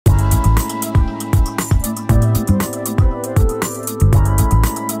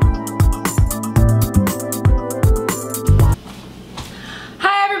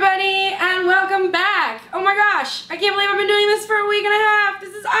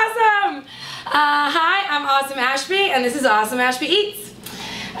Hi, I'm Awesome Ashby, and this is Awesome Ashby Eats.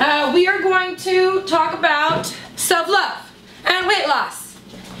 We are going to talk about self-love and weight loss,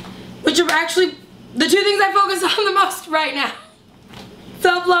 which are actually the two things I focus on the most right now.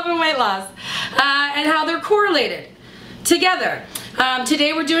 Self-love and weight loss, and how they're correlated together.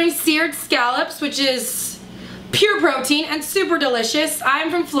 Today we're doing seared scallops, which is pure protein and super delicious. I'm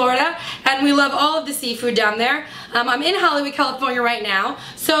from Florida and we love all of the seafood down there. I'm in Hollywood, California right now,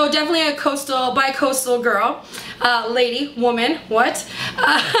 so definitely a bi-coastal girl, lady, woman, what?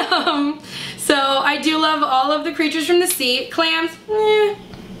 So I do love all of the creatures from the sea. Clams,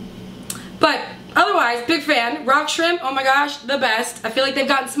 but otherwise, big fan. Rock shrimp, oh my gosh, the best. I feel like they've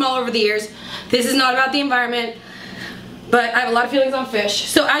gotten small over the years. This is not about the environment, but I have a lot of feelings on fish.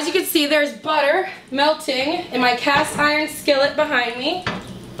 So as you can see, there's butter melting in my cast iron skillet behind me.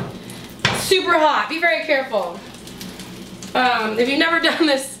 Super hot, be very careful. If you've never done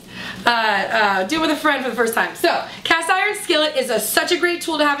this, do it with a friend for the first time. So, cast iron skillet is such a great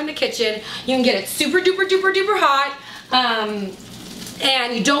tool to have in the kitchen. You can get it super duper duper duper hot.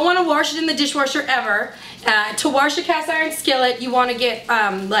 And you don't want to wash it in the dishwasher ever. To wash a cast iron skillet, you want to get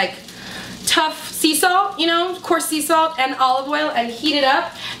like tough sea salt, you know, coarse sea salt and olive oil, and heat it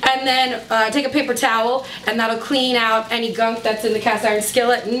up, and then take a paper towel, and that'll clean out any gunk that's in the cast iron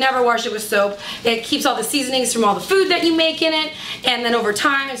skillet. Never wash it with soap. It keeps all the seasonings from all the food that you make in it, and then over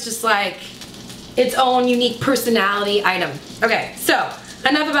time it's just like its own unique personality item. Okay, so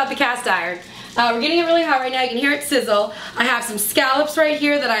enough about the cast iron. We're getting it really hot right now. You can hear it sizzle. I have some scallops right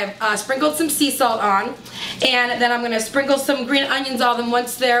here that I've sprinkled some sea salt on, and then I'm going to sprinkle some green onions on them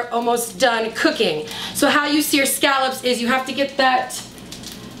once they're almost done cooking. So how you sear scallops is you have to get that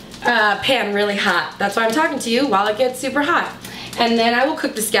pan really hot. That's why I'm talking to you while it gets super hot. And then I will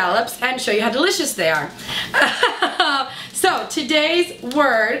cook the scallops and show you how delicious they are. So today's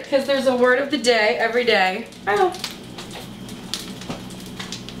word, because there's a word of the day every day. Oh.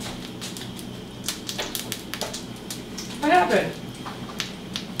 What happened?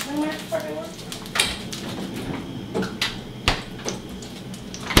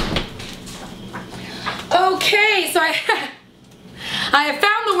 Okay, so I have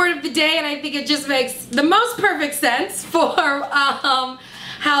found the word of the day, and I think it just makes the most perfect sense for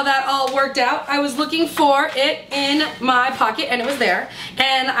how that all worked out. I was looking for it in my pocket, and it was there,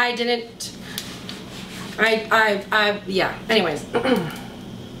 and I didn't. Yeah. Anyways.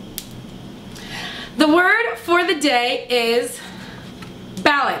 The word for the day is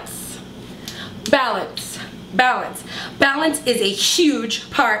balance. Balance. Balance. Balance is a huge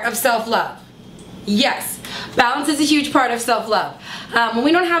part of self-love. Yes, balance is a huge part of self-love. When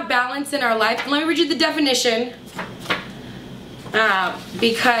we don't have balance in our life, let me read you the definition,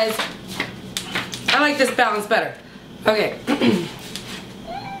 because I like this balance better. Okay.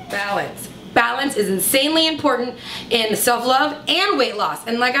 Balance. Balance is insanely important in self-love and weight loss.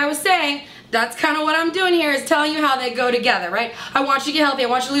 And like I was saying, that's kind of what I'm doing here, is telling you how they go together, right? I want you to get healthy, I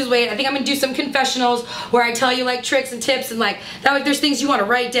want you to lose weight. I think I'm going to do some confessionals where I tell you like tricks and tips, and like that way there's things you want to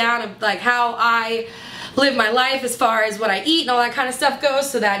write down of like how I live my life as far as what I eat and all that kind of stuff goes,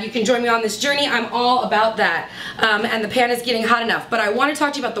 so that you can join me on this journey. I'm all about that. And the pan is getting hot enough. But I want to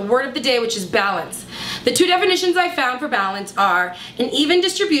talk to you about the word of the day, which is balance. The two definitions I found for balance are an even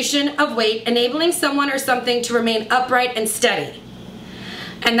distribution of weight, enabling someone or something to remain upright and steady.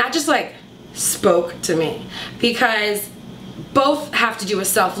 And that just like spoke to me, because both have to do with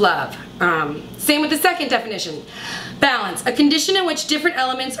self-love. Same with the second definition. Balance, a condition in which different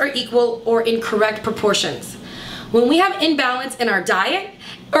elements are equal or in correct proportions. When we have imbalance in our diet,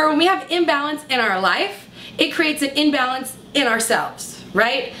 or when we have imbalance in our life, it creates an imbalance in ourselves,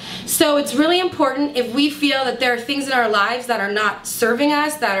 right? So it's really important, if we feel that there are things in our lives that are not serving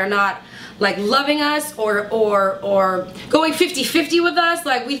us, that are not like loving us, or going 50-50 with us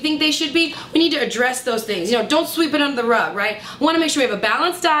like we think they should be, we need to address those things. You know, don't sweep it under the rug, right? We want to make sure we have a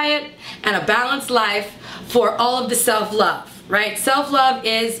balanced diet and a balanced life for all of the self-love, right? Self-love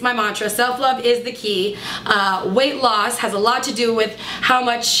is my mantra. Self-love is the key. Weight loss has a lot to do with how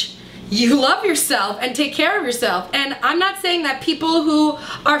much you love yourself and take care of yourself. And I'm not saying that people who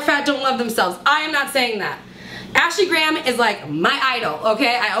are fat don't love themselves. I am not saying that. Ashley Graham is like my idol,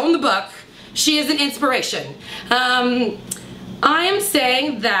 okay? I own the book. She is an inspiration. I am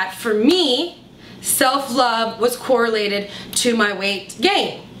saying that for me, self-love was correlated to my weight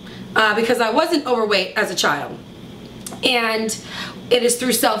gain, because I wasn't overweight as a child. And it is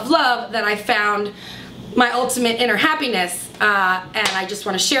through self-love that I found my ultimate inner happiness, and I just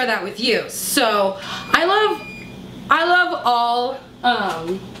want to share that with you. So I love all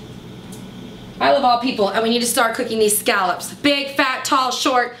I love all people, and we need to start cooking these scallops. Big, fat, tall,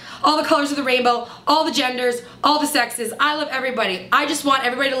 short, all the colors of the rainbow, all the genders, all the sexes. I love everybody. I just want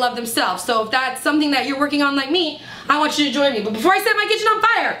everybody to love themselves. So if that's something that you're working on like me, I want you to join me. But before I set my kitchen on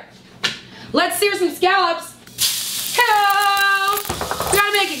fire, let's sear some scallops. Hello! We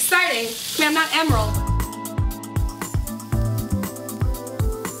gotta make it exciting. I mean, I'm not Emerald.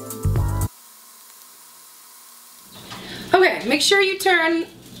 Okay, make sure you turn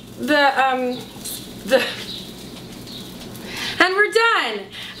and we're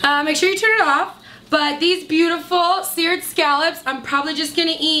done. Make sure you turn it off. But these beautiful seared scallops, I'm probably just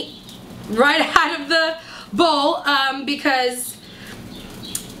gonna eat right out of the bowl because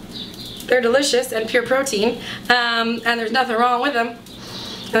they're delicious and pure protein, and there's nothing wrong with them.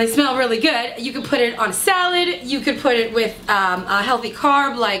 And they smell really good. You could put it on a salad. You could put it with a healthy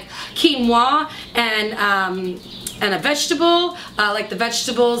carb like quinoa and a vegetable, like the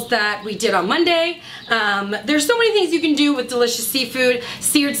vegetables that we did on Monday. There's so many things you can do with delicious seafood,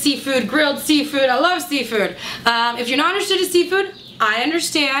 seared seafood, grilled seafood. I love seafood. If you're not interested in seafood, I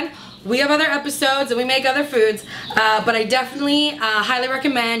understand. We have other episodes and we make other foods, but I definitely highly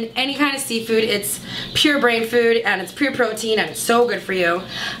recommend any kind of seafood. It's pure brain food and it's pure protein and it's so good for you.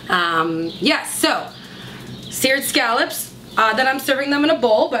 Yes, so seared scallops. Then I'm serving them in a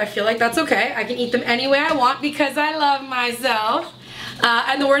bowl, but I feel like that's okay. I can eat them any way I want because I love myself.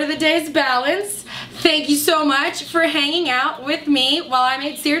 And the word of the day is balance. Thank you so much for hanging out with me while I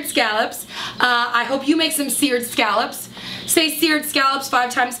made seared scallops. I hope you make some seared scallops. Say seared scallops 5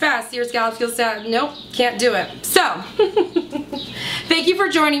 times fast. Seared scallops feels sad. Nope, can't do it. So, thank you for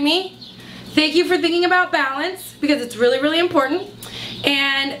joining me. Thank you for thinking about balance because it's really, really important.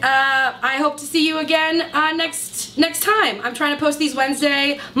 And I hope to see you again next time. I'm trying to post these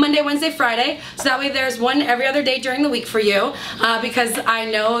Monday, Wednesday, Friday, so that way there's one every other day during the week for you, because I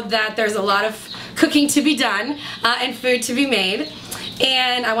know that there's a lot of cooking to be done and food to be made,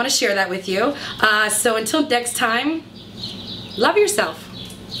 and I want to share that with you. So until next time, love yourself.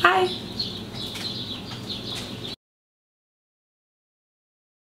 Bye.